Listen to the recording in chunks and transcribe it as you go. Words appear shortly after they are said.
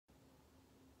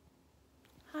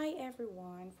Hi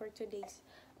everyone, for today's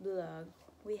vlog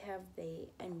we have the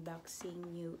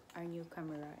unboxing our new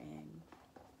camera and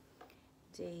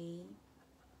the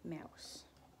mouse.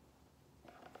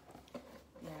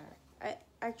 Yeah, I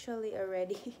actually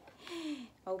already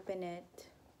open it,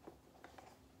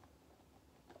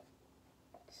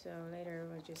 so later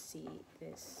we'll just see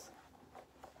this.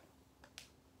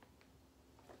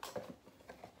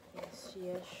 Yes,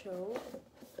 yes, show.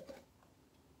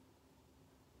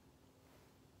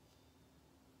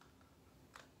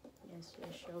 Yes,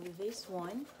 yes, show this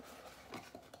one.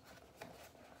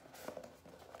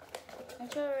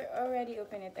 Actually, I already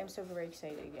opened it. I'm so very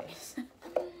excited, guys.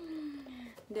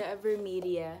 the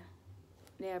Avermedia,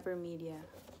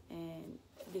 and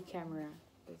the camera.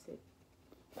 That's it.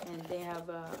 And they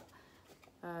have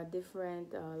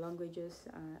different languages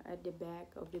at the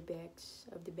back of the bags,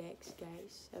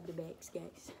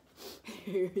 guys.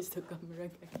 Here's the camera,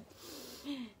 guys.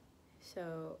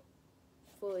 So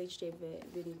full HD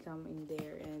video come in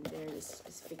there, and there is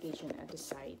specification at the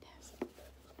side.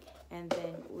 And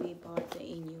then we bought a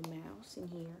new mouse in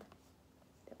here.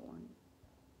 That one.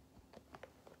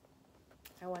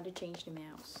 I want to change the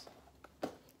mouse.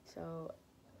 So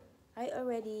I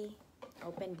already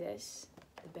opened this.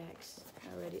 The bags.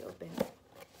 I already opened.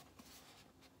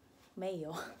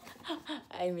 Mayo.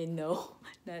 I mean, no.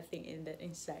 Nothing in the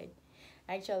inside.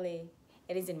 Actually,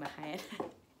 it is in my hand.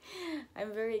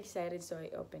 I'm very excited, so I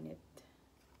open it.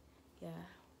 Yeah.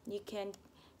 You can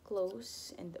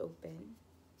close and open.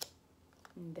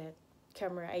 That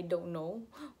camera, I don't know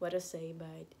what to say,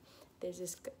 but this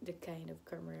is the kind of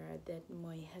camera that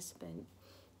my husband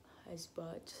has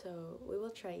bought, so we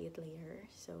will try it later.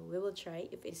 So we will try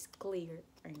if it's clear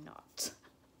or not.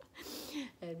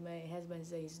 And my husband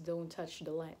says don't touch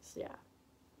the lens, yeah,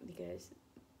 because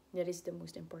that is the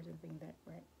most important thing, that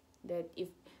right, that if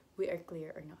we are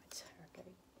clear or not. Okay,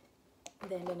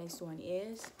 then the next one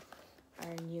is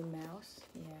our new mouse.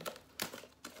 Yeah,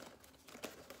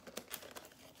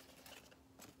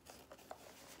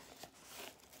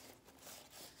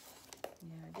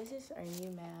 this is our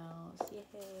new mouse. Yay!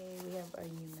 We have our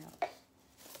new mouse.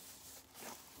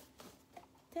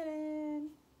 Ta-da!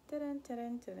 Ta-da!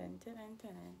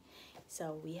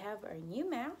 So we have our new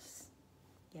mouse.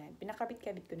 Yan,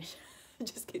 pinakabit-kabit ko na siya.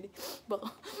 Just kidding.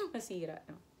 Baka masira,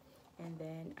 no? And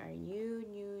then our new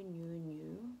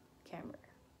camera.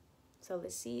 So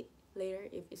let's see later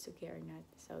if it's okay or not.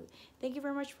 So thank you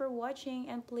very much for watching,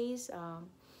 and please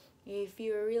if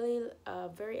you're really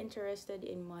very interested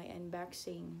in my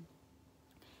unboxing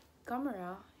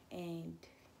camera and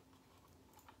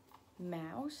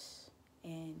mouse,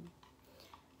 and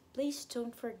please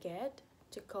don't forget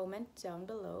to comment down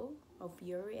below of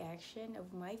your reaction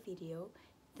of my video.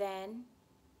 Then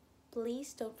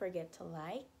please don't forget to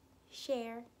like,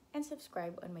 share, and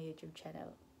subscribe on my YouTube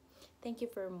channel. Thank you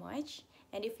very much.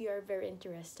 And if you are very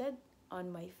interested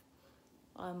on my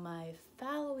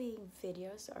following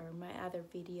videos or my other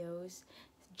videos,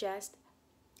 just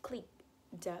click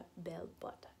the bell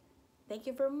button. Thank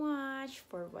you very much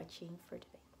for watching for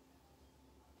today.